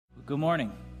Good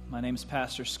morning. My name is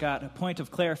Pastor Scott. A point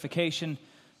of clarification,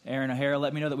 Aaron O'Hara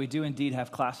let me know that we do indeed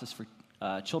have classes for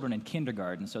children in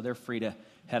kindergarten, so they're free to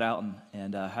head out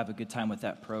and have a good time with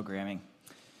that programming.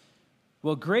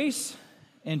 Well, grace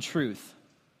and truth.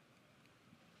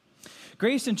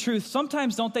 Grace and truth,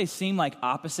 sometimes don't they seem like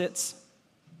opposites?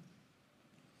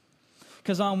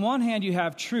 Because on one hand you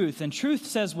have truth, and truth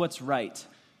says what's right.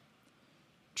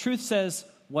 Truth says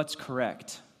what's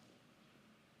correct.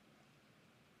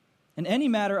 In any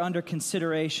matter under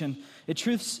consideration,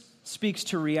 truth speaks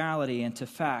to reality and to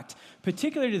fact,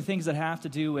 particularly to things that have to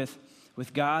do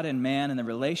with God and man and the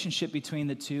relationship between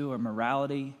the two, or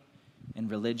morality and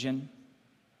religion.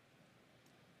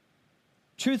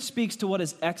 Truth speaks to what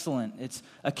is excellent. It's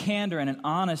a candor and an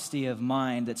honesty of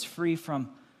mind that's free from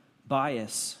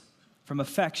bias, from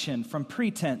affection, from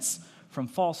pretense, from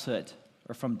falsehood,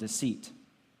 or from deceit.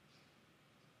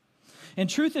 And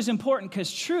truth is important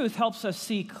because truth helps us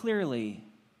see clearly.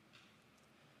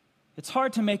 It's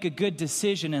hard to make a good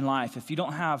decision in life if you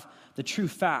don't have the true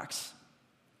facts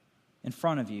in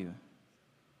front of you.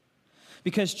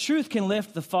 Because truth can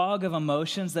lift the fog of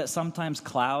emotions that sometimes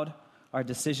cloud our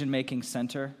decision-making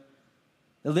center.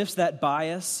 It lifts that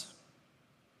bias.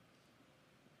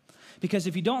 Because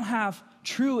if you don't have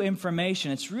true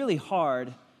information, it's really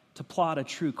hard to plot a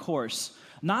true course.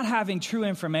 Not having true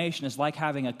information is like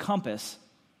having a compass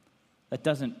that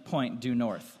doesn't point due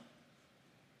north.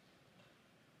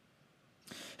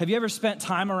 Have you ever spent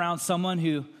time around someone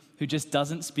who just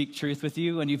doesn't speak truth with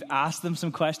you, and you've asked them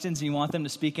some questions and you want them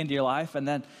to speak into your life, and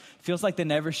then it feels like they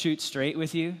never shoot straight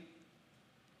with you?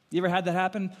 You ever had that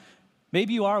happen?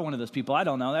 Maybe you are one of those people. I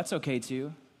don't know. That's okay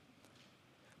too.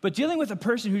 But dealing with a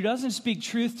person who doesn't speak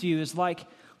truth to you is like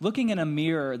looking in a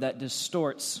mirror that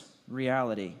distorts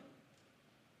reality.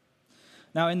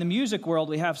 Now, in the music world,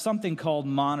 we have something called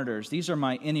monitors. These are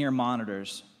my in-ear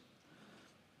monitors.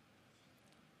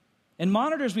 And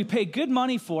monitors we pay good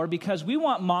money for because we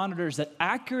want monitors that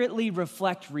accurately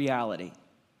reflect reality.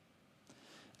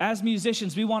 As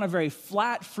musicians, we want a very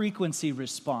flat frequency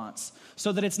response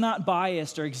so that it's not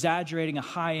biased or exaggerating a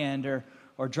high end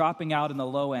or dropping out in the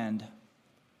low end.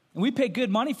 And we pay good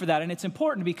money for that, and it's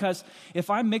important because if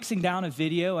I'm mixing down a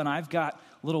video and I've got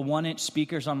little 1-inch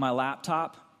speakers on my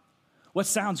laptop, what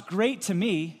sounds great to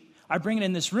me, I bring it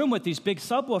in this room with these big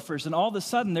subwoofers, and all of a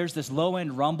sudden there's this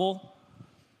low-end rumble,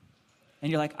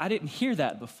 and you're like, I didn't hear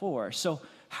that before. So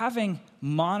having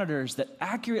monitors that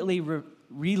accurately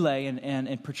relay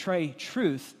and portray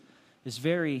truth is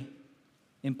very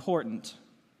important.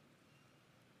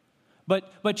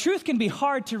 But truth can be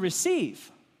hard to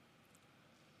receive.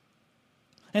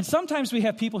 And sometimes we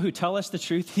have people who tell us the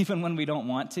truth even when we don't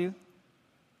want to.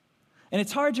 And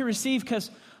it's hard to receive because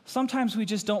sometimes we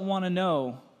just don't want to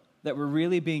know that we're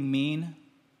really being mean,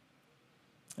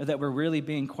 or that we're really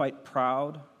being quite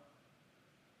proud,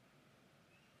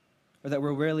 or that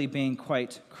we're really being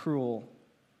quite cruel.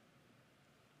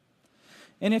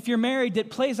 And if you're married, it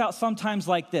plays out sometimes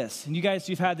like this. And you guys,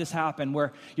 you've had this happen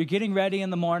where you're getting ready in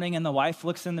the morning and the wife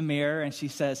looks in the mirror and she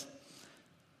says,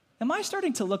 "Am I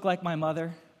starting to look like my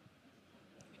mother?"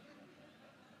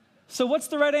 So what's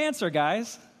the right answer,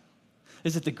 guys?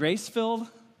 Is it the grace-filled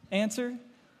answer?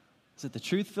 Is it the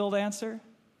truth-filled answer?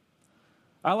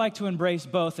 I like to embrace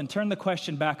both and turn the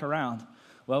question back around.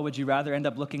 Well, would you rather end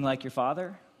up looking like your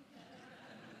father?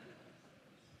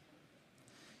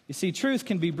 You see, truth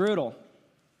can be brutal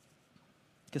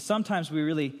because sometimes we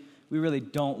really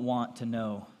don't want to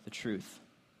know the truth.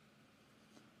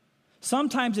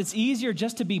 Sometimes it's easier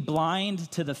just to be blind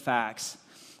to the facts.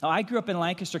 Now, I grew up in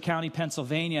Lancaster County,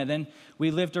 Pennsylvania. Then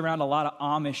we lived around a lot of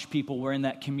Amish people were in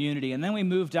that community. And then we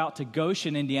moved out to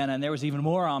Goshen, Indiana, and there was even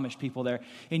more Amish people there.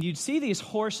 And you'd see these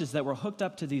horses that were hooked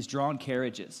up to these drawn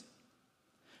carriages.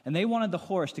 And they wanted the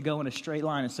horse to go in a straight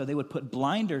line, and so they would put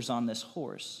blinders on this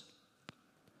horse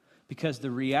because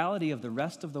the reality of the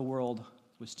rest of the world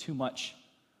was too much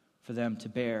for them to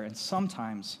bear. And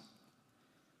sometimes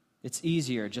it's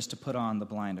easier just to put on the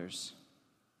blinders.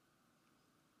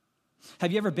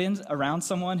 Have you ever been around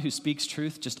someone who speaks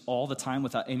truth just all the time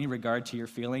without any regard to your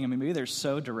feeling? I mean, maybe they're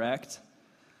so direct.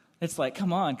 It's like,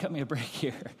 come on, cut me a break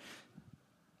here.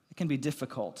 It can be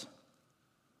difficult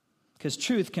because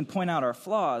truth can point out our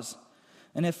flaws.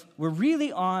 And if we're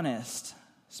really honest,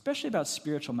 especially about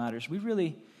spiritual matters, we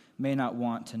really may not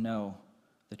want to know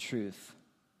the truth.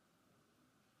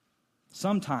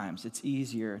 Sometimes it's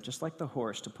easier, just like the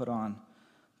horse, to put on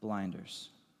blinders.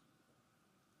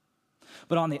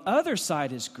 But on the other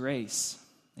side is grace.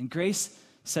 And grace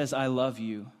says, I love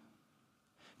you.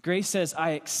 Grace says,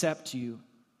 I accept you.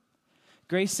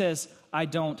 Grace says, I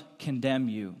don't condemn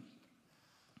you.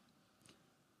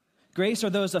 Grace are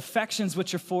those affections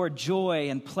which are for joy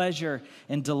and pleasure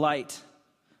and delight,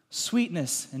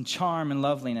 sweetness and charm and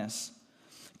loveliness.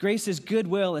 Grace is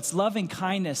goodwill, it's loving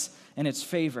kindness, and it's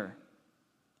favor.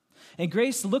 And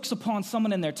grace looks upon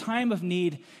someone in their time of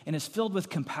need and is filled with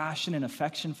compassion and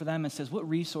affection for them and says, what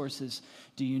resources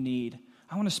do you need?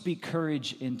 I want to speak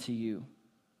courage into you.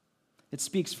 It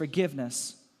speaks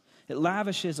forgiveness. It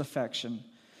lavishes affection.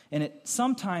 And it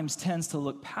sometimes tends to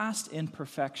look past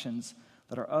imperfections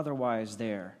that are otherwise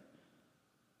there.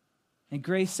 And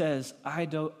grace says, I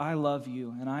love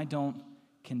you and I don't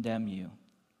condemn you.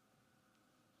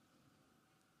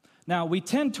 Now, we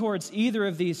tend towards either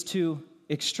of these two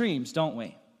extremes, don't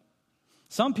we?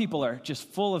 Some people are just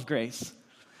full of grace.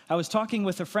 I was talking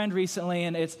with a friend recently,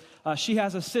 and she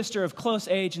has a sister of close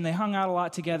age, and they hung out a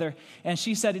lot together. And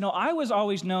she said, I was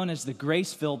always known as the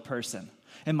grace-filled person,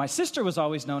 and my sister was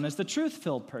always known as the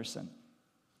truth-filled person.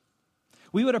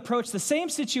 We would approach the same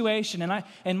situation,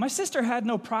 and my sister had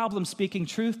no problem speaking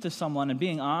truth to someone and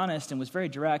being honest and was very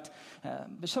direct,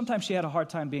 but sometimes she had a hard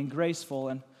time being graceful,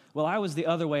 and I was the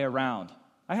other way around.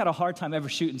 I had a hard time ever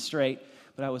shooting straight,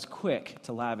 but I was quick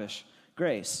to lavish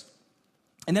grace.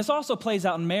 And this also plays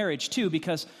out in marriage too,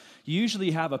 because usually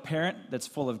you have a parent that's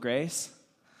full of grace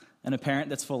and a parent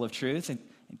that's full of truth, and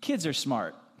kids are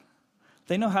smart.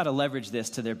 They know how to leverage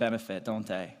this to their benefit, don't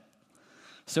they?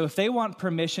 So if they want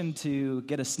permission to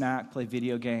get a snack, play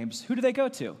video games, who do they go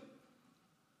to?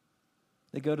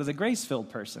 They go to the grace-filled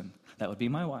person. That would be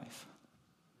my wife.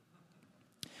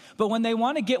 But when they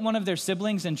want to get one of their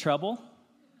siblings in trouble,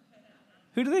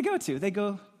 who do they go to? They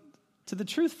go to the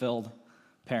truth-filled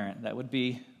parent. That would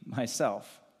be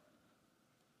myself.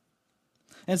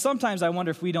 And sometimes I wonder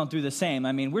if we don't do the same.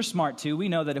 I mean, we're smart too. We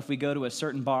know that if we go to a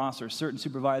certain boss or a certain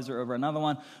supervisor over another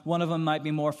one of them might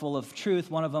be more full of truth,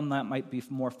 one of them that might be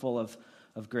more full of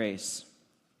grace.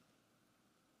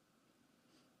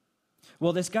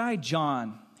 Well, this guy,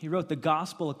 John, he wrote the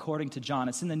Gospel according to John.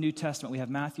 It's in the New Testament. We have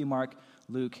Matthew, Mark,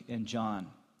 Luke, and John.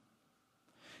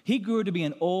 He grew to be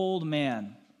an old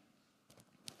man.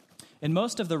 And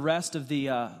most of the rest of the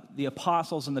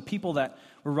apostles and the people that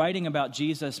were writing about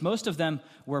Jesus, most of them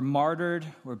were martyred,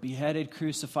 were beheaded,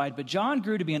 crucified. But John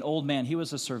grew to be an old man. He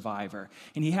was a survivor.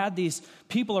 And he had these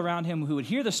people around him who would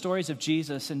hear the stories of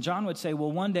Jesus. And John would say,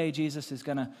 well, one day Jesus is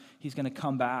he's gonna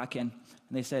come back. And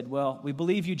they said, well, we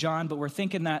believe you, John, but we're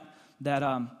thinking that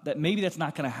maybe that's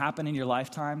not going to happen in your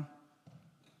lifetime.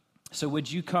 So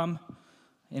would you come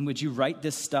and would you write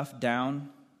this stuff down?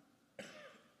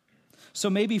 So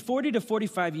maybe 40 to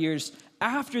 45 years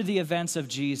after the events of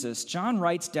Jesus, John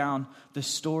writes down the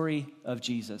story of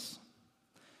Jesus.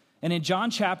 And in John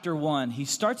chapter 1, he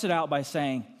starts it out by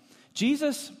saying,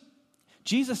 Jesus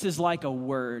is like a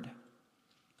word.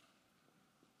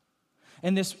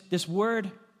 And this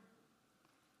word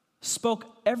spoke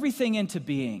everything into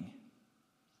being.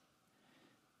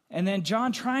 And then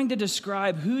John, trying to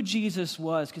describe who Jesus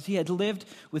was, because he had lived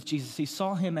with Jesus, he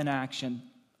saw him in action.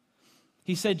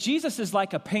 He said, Jesus is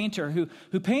like a painter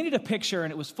who painted a picture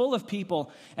and it was full of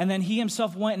people, and then he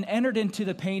himself went and entered into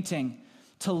the painting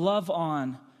to love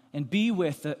on and be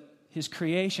with his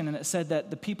creation. And it said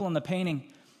that the people in the painting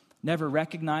never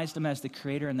recognized him as the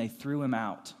creator and they threw him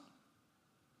out.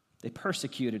 They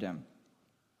persecuted him.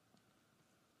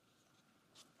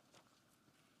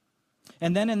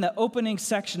 And then in the opening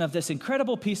section of this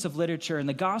incredible piece of literature in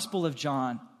the Gospel of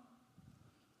John,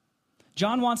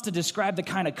 John wants to describe the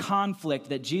kind of conflict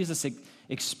that Jesus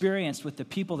experienced with the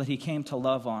people that he came to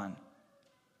love on.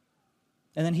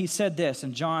 And then he said this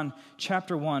in John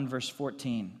chapter 1, verse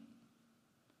 14.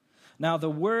 Now the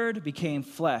Word became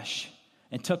flesh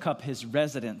and took up his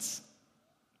residence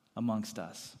amongst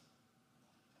us.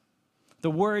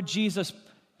 The Word, Jesus,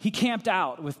 he camped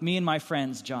out with me and my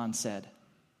friends, John said.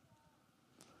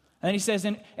 And then he says,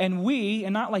 and we,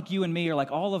 and not like you and me or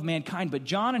like all of mankind, but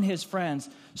John and his friends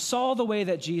saw the way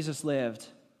that Jesus lived.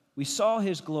 We saw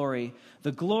his glory,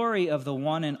 the glory of the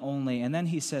one and only. And then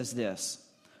he says this,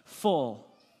 full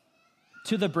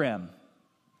to the brim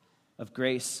of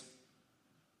grace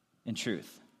and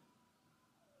truth.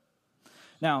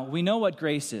 Now, we know what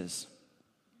grace is.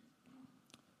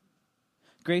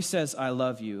 Grace says, I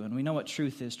love you. And we know what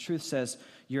truth is. Truth says,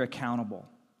 you're accountable.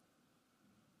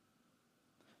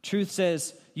 Truth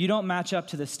says, you don't match up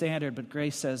to the standard, but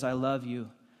grace says, I love you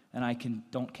and I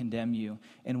don't condemn you.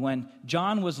 And when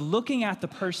John was looking at the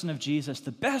person of Jesus,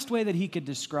 the best way that he could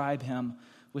describe him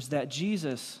was that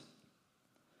Jesus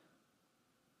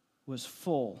was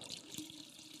full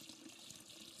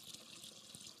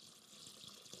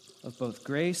of both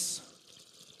grace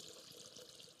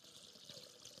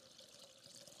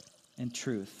and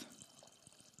truth.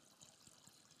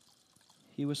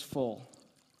 he was full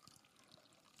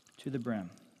to the brim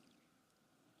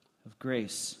of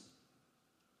grace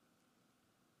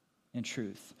and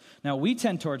truth. Now, we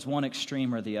tend towards one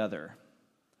extreme or the other.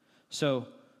 So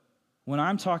when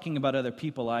I'm talking about other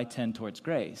people, I tend towards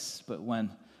grace. But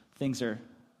when things are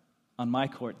on my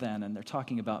court then and they're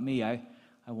talking about me, I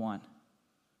want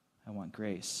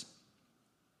grace.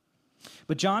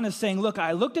 But John is saying, look,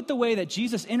 I looked at the way that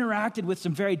Jesus interacted with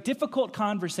some very difficult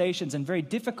conversations and very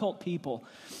difficult people,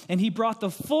 and he brought the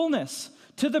fullness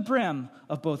to the brim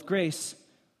of both grace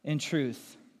and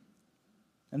truth.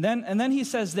 And then he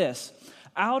says this,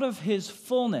 out of his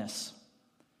fullness,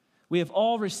 we have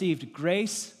all received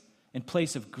grace in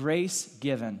place of grace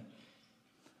given.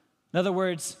 In other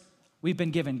words, we've been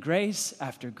given grace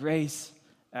after grace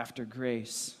after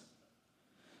grace.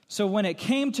 So when it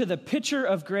came to the pitcher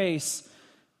of grace,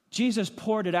 Jesus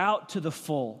poured it out to the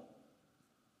full.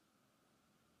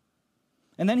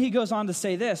 And then he goes on to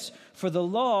say this, for the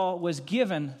law was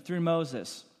given through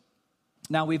Moses.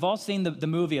 Now, we've all seen the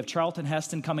movie of Charlton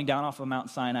Heston coming down off of Mount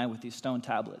Sinai with these stone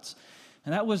tablets.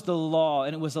 And that was the law,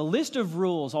 and it was a list of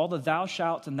rules, all the thou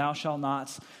shalt and thou shalt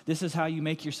nots. This is how you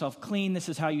make yourself clean. This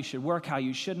is how you should work, how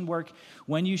you shouldn't work,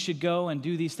 when you should go and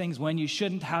do these things, when you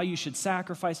shouldn't, how you should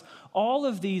sacrifice. All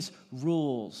of these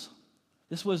rules.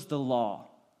 This was the law.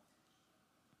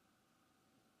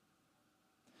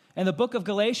 And the book of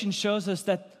Galatians shows us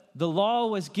that the law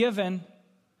was given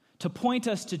to point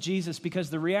us to Jesus, because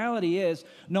the reality is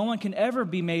no one can ever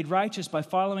be made righteous by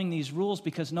following these rules,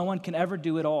 because no one can ever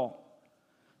do it all.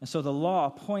 And so the law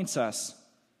points us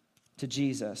to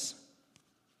Jesus.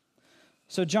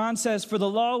 So John says, for the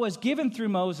law was given through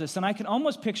Moses, and I can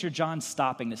almost picture John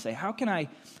stopping to say, how can I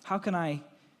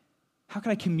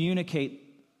communicate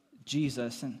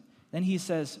Jesus? And then he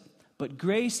says, but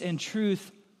grace and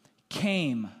truth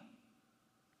came.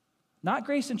 Not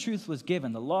grace and truth was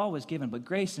given, the law was given, but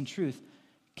grace and truth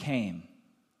came.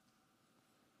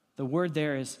 The word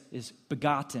there is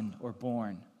begotten or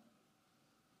born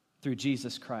through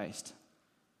Jesus Christ.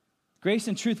 Grace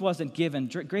and truth wasn't given.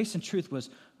 Grace and truth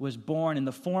was born in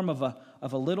the form of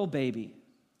a little baby.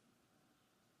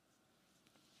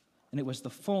 And it was the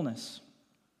fullness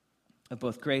of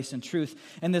both grace and truth.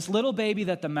 And this little baby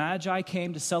that the Magi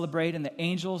came to celebrate, and the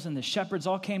angels and the shepherds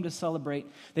all came to celebrate,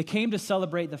 they came to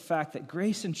celebrate the fact that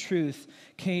grace and truth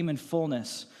came in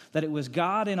fullness, that it was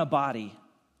God in a body,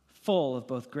 full of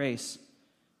both grace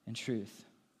and truth.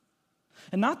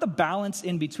 And not the balance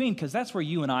in between, because that's where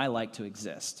you and I like to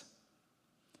exist,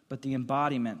 but the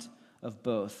embodiment of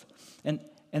both. And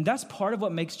that's part of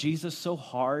what makes Jesus so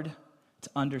hard to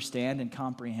understand and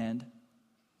comprehend.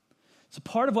 It's a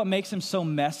part of what makes him so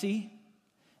messy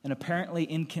and apparently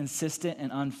inconsistent and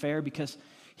unfair, because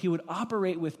he would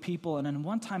operate with people, and then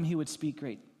one time he would speak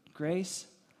great grace,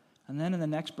 and then in the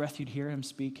next breath you'd hear him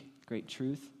speak great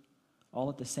truth, all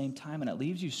at the same time, and it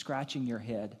leaves you scratching your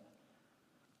head.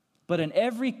 But in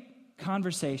every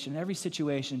conversation, every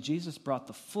situation, Jesus brought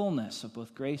the fullness of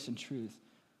both grace and truth.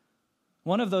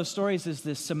 One of those stories is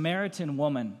this Samaritan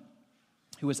woman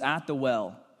who was at the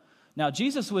well. Now,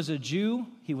 Jesus was a Jew,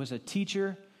 he was a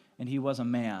teacher, and he was a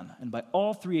man. And by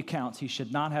all three accounts, he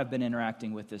should not have been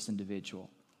interacting with this individual.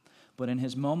 But in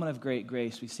his moment of great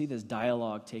grace, we see this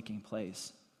dialogue taking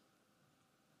place.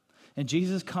 And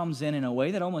Jesus comes in a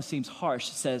way that almost seems harsh.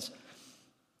 Says,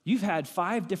 you've had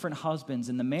 5 different husbands,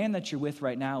 and the man that you're with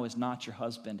right now is not your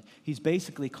husband. He's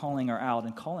basically calling her out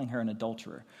and calling her an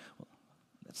adulterer. Well,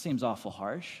 that seems awful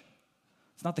harsh.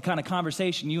 It's not the kind of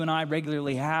conversation you and I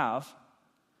regularly have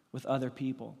with other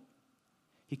people.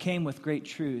 He came with great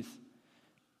truth.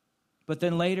 But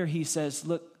then later he says,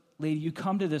 look, lady, you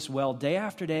come to this well day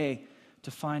after day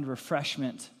to find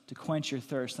refreshment, to quench your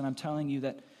thirst. And I'm telling you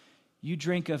that you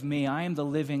drink of me, I am the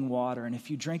living water, and if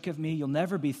you drink of me, you'll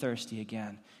never be thirsty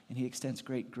again. And he extends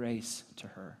great grace to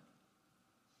her.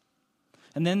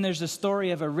 And then there's the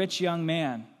story of a rich young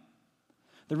man.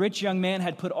 The rich young man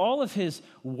had put all of his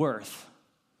worth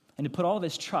and had put all of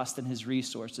his trust in his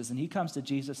resources. And he comes to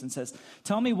Jesus and says,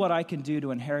 tell me what I can do to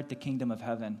inherit the kingdom of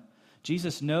heaven.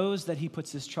 Jesus knows that he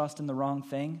puts his trust in the wrong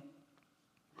thing.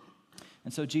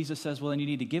 And so Jesus says, well, then you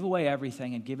need to give away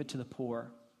everything and give it to the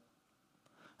poor.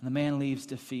 And the man leaves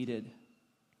defeated.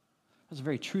 That's a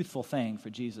very truthful thing for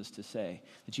Jesus to say,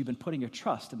 that you've been putting your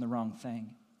trust in the wrong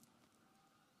thing.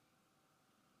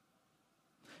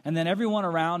 And then everyone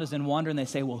around is in wonder, and they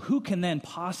say, well, who can then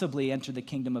possibly enter the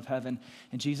kingdom of heaven?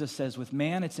 And Jesus says, with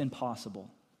man it's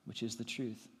impossible, which is the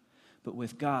truth. But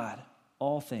with God,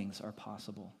 all things are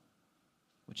possible,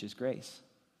 which is grace.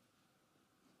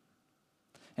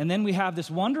 And then we have this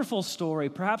wonderful story,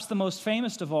 perhaps the most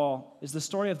famous of all, is the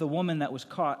story of the woman that was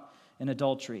caught in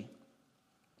adultery.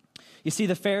 You see,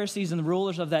 the Pharisees and the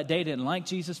rulers of that day didn't like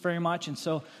Jesus very much, and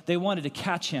so they wanted to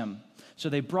catch him. So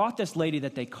they brought this lady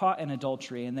that they caught in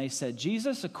adultery, and they said,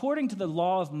 Jesus, according to the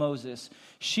law of Moses,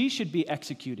 she should be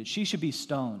executed. She should be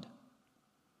stoned.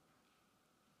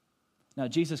 Now,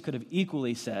 Jesus could have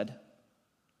equally said,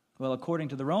 well, according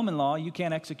to the Roman law, you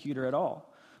can't execute her at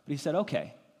all. But he said,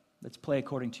 okay, let's play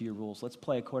according to your rules. Let's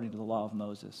play according to the law of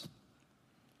Moses.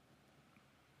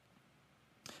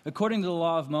 According to the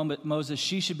law of Moses,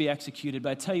 she should be executed. But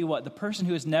I tell you what, the person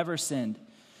who has never sinned,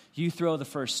 you throw the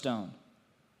first stone.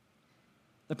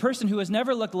 The person who has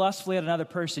never looked lustfully at another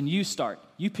person, you start.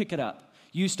 You pick it up.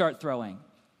 You start throwing.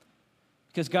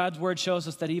 Because God's word shows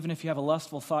us that even if you have a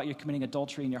lustful thought, you're committing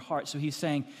adultery in your heart. So he's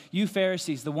saying, you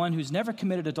Pharisees, the one who's never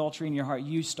committed adultery in your heart,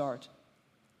 you start.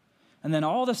 And then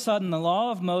all of a sudden, the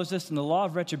law of Moses and the law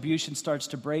of retribution starts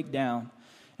to break down.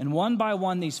 And one by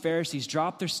one, these Pharisees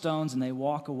drop their stones and they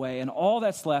walk away. And all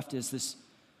that's left is this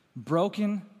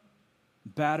broken,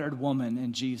 battered woman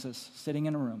and Jesus sitting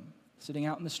in a room, sitting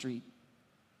out in the street.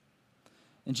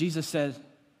 And Jesus said,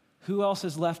 who else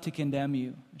is left to condemn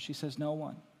you? And she says, no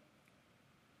one.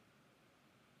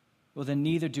 Well, then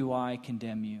neither do I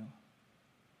condemn you.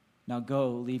 Now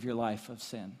go, leave your life of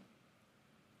sin.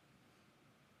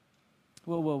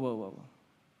 Whoa.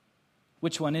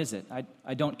 Which one is it?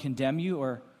 I don't condemn you,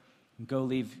 or go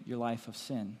leave your life of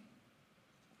sin?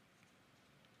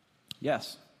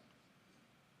 Yes.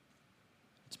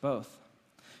 It's both.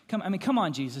 Come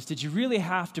on, Jesus. Did you really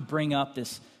have to bring up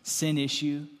this sin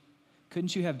issue?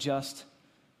 Couldn't you have just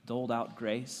doled out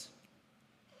grace?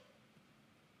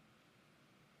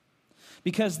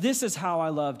 Because this is how I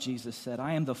love, Jesus said.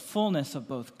 I am the fullness of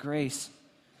both grace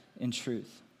and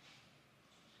truth.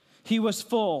 He was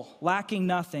full, lacking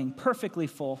nothing, perfectly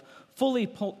full, fully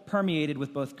permeated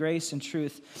with both grace and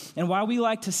truth. And while we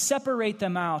like to separate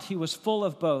them out, he was full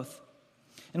of both.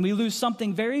 And we lose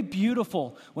something very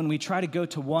beautiful when we try to go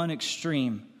to one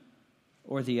extreme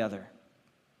or the other.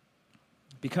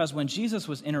 Because when Jesus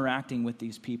was interacting with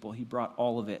these people, he brought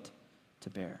all of it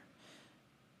to bear.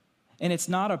 And it's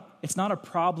not a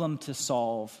problem to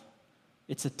solve.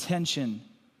 It's a tension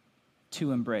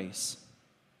to embrace.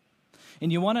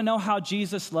 And you want to know how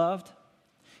Jesus loved?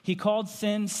 He called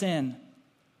sin, sin.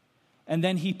 And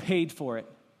then he paid for it.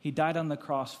 He died on the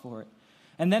cross for it.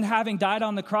 And then having died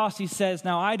on the cross, he says,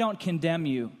 now I don't condemn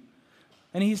you.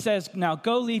 And he says, now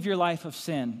go leave your life of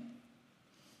sin.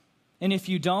 And if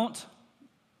you don't,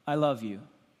 I love you.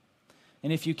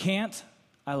 And if you can't,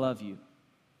 I love you.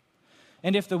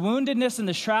 And if the woundedness and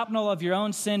the shrapnel of your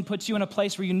own sin puts you in a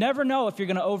place where you never know if you're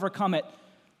going to overcome it,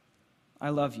 I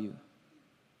love you.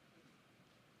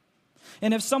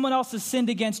 And if someone else has sinned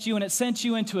against you and it sent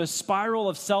you into a spiral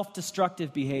of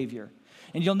self-destructive behavior,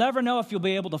 and you'll never know if you'll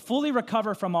be able to fully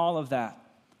recover from all of that,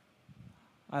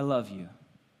 I love you.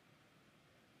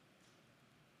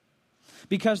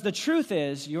 Because the truth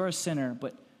is, you're a sinner,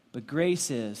 but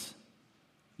grace is,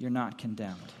 you're not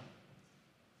condemned.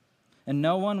 And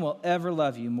no one will ever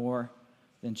love you more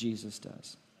than Jesus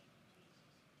does.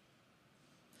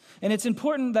 And it's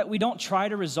important that we don't try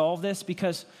to resolve this,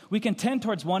 because we can tend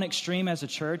towards one extreme as a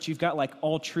church. You've got like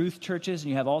all truth churches and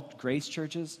you have all grace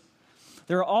churches.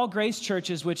 There are all grace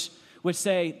churches which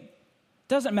say,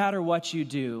 doesn't matter what you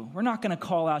do, we're not going to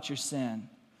call out your sin.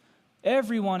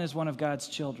 Everyone is one of God's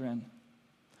children.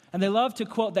 And they love to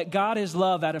quote that God is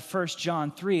love out of 1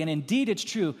 John 3. And indeed it's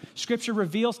true. Scripture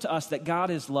reveals to us that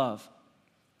God is love.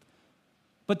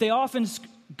 But they often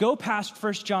go past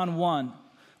 1 John 1,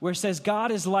 where it says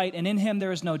God is light and in him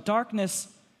there is no darkness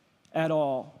at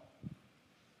all.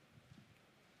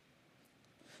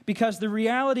 Because the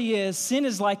reality is, sin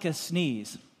is like a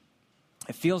sneeze.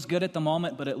 It feels good at the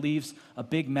moment, but it leaves a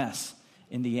big mess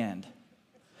in the end.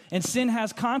 And sin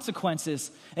has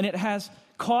consequences, and it has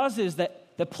causes that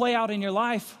play out in your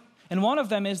life. And one of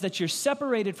them is that you're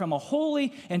separated from a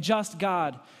holy and just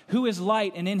God who is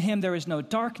light, and in him there is no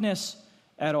darkness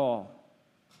at all.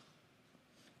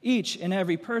 Each and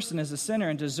every person is a sinner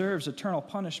and deserves eternal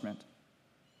punishment.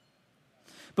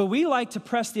 But we like to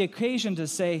press the occasion to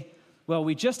say, well,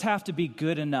 we just have to be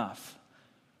good enough.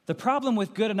 The problem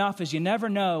with good enough is you never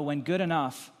know when good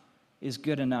enough is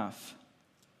good enough.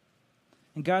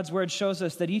 And God's word shows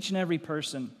us that each and every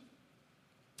person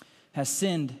has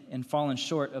sinned and fallen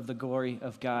short of the glory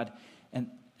of God. And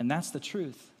that's the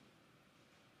truth.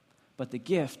 But the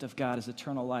gift of God is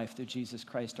eternal life through Jesus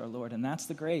Christ our Lord. And that's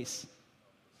the grace.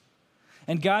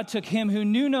 And God took him who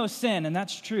knew no sin, and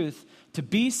that's truth, to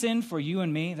be sin for you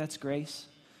and me, that's grace,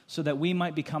 so that we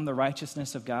might become the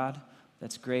righteousness of God.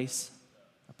 That's grace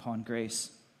upon grace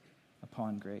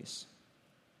upon grace.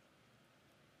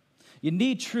 You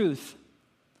need truth,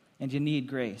 and you need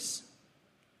grace.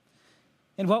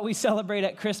 And what we celebrate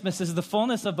at Christmas is the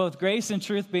fullness of both grace and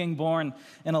truth being born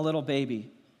in a little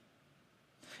baby.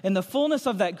 And the fullness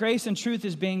of that grace and truth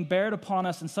is being bared upon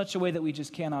us in such a way that we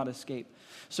just cannot escape.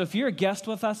 So if you're a guest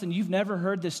with us and you've never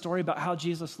heard this story about how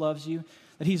Jesus loves you,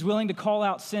 that he's willing to call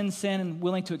out sin, and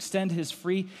willing to extend his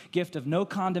free gift of no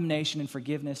condemnation and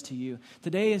forgiveness to you,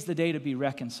 today is the day to be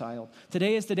reconciled.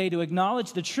 Today is the day to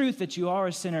acknowledge the truth that you are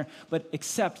a sinner, but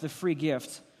accept the free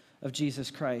gift of Jesus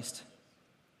Christ.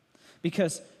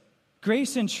 Because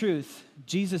grace and truth,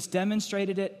 Jesus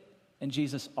demonstrated it and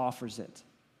Jesus offers it.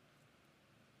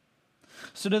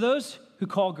 So to those who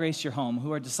call Grace your home,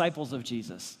 who are disciples of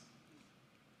Jesus,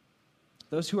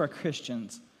 those who are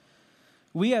Christians,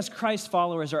 we as Christ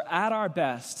followers are at our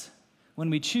best when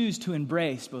we choose to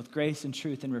embrace both grace and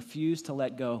truth and refuse to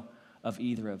let go of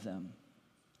either of them.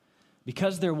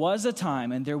 Because there was a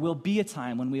time and there will be a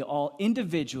time when we all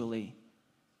individually,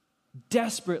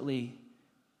 desperately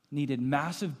needed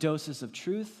massive doses of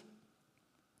truth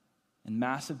and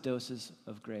massive doses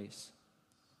of grace.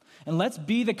 And let's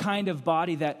be the kind of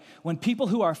body that when people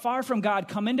who are far from God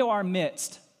come into our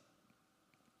midst,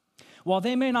 while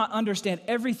they may not understand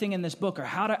everything in this book or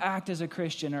how to act as a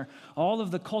Christian or all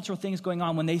of the cultural things going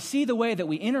on, when they see the way that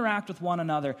we interact with one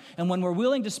another and when we're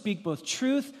willing to speak both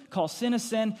truth, call sin a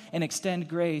sin, and extend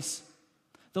grace,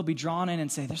 they'll be drawn in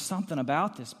and say, there's something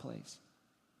about this place.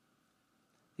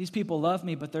 These people love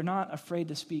me, but they're not afraid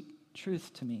to speak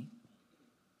truth to me.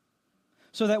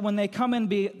 So that when they come and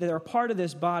they're a part of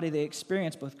this body, they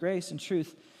experience both grace and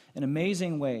truth in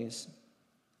amazing ways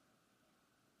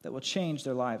that will change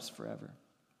their lives forever.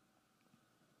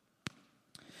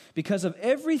 Because of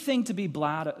everything to be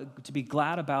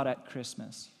glad about at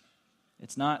Christmas.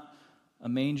 It's not a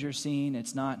manger scene,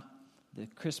 it's not the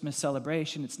Christmas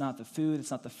celebration, it's not the food, it's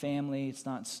not the family, it's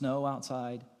not snow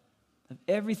outside. Of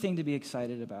everything to be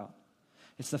excited about.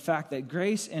 It's the fact that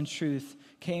grace and truth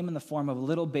came in the form of a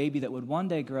little baby that would one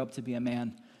day grow up to be a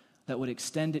man that would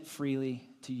extend it freely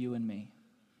to you and me.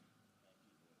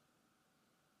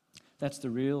 That's the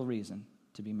real reason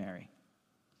to be merry.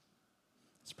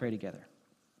 Let's pray together.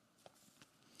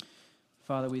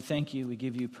 Father, we thank you, we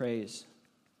give you praise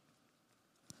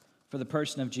for the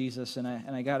person of Jesus, and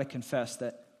I got to confess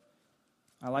that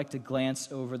I like to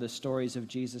glance over the stories of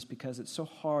Jesus because it's so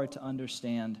hard to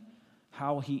understand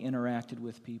how he interacted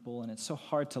with people, and it's so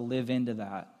hard to live into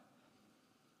that.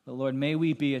 But Lord, may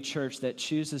we be a church that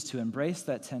chooses to embrace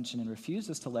that tension and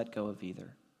refuses to let go of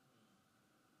either.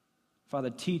 Father,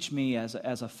 teach me as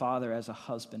a father, as a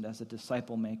husband, as a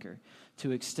disciple maker,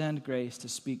 to extend grace, to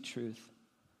speak truth,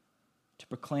 to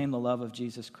proclaim the love of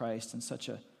Jesus Christ in such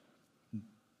a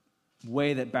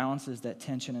way that balances that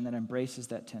tension and that embraces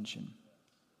that tension.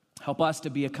 Help us to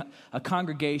be a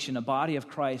congregation, a body of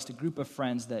Christ, a group of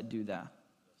friends that do that.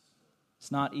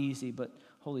 It's not easy, but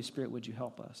Holy Spirit, would you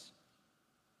help us?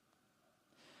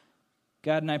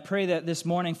 God, and I pray that this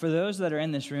morning for those that are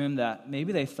in this room that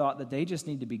maybe they thought that they just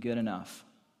need to be good enough,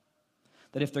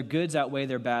 that if their goods outweigh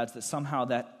their bads, that somehow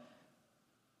that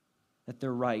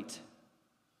they're right.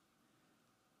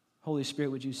 Holy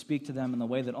Spirit, would you speak to them in the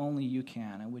way that only you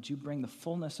can, and would you bring the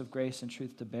fullness of grace and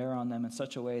truth to bear on them in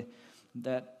such a way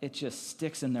that it just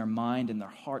sticks in their mind and their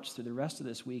hearts through the rest of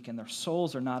this week, and their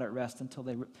souls are not at rest until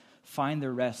they find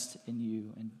their rest in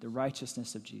you and the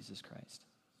righteousness of Jesus Christ.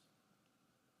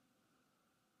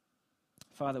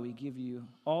 Father, we give you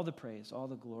all the praise, all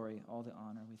the glory, all the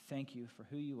honor. We thank you for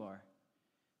who you are.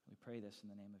 We pray this in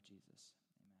the name of Jesus.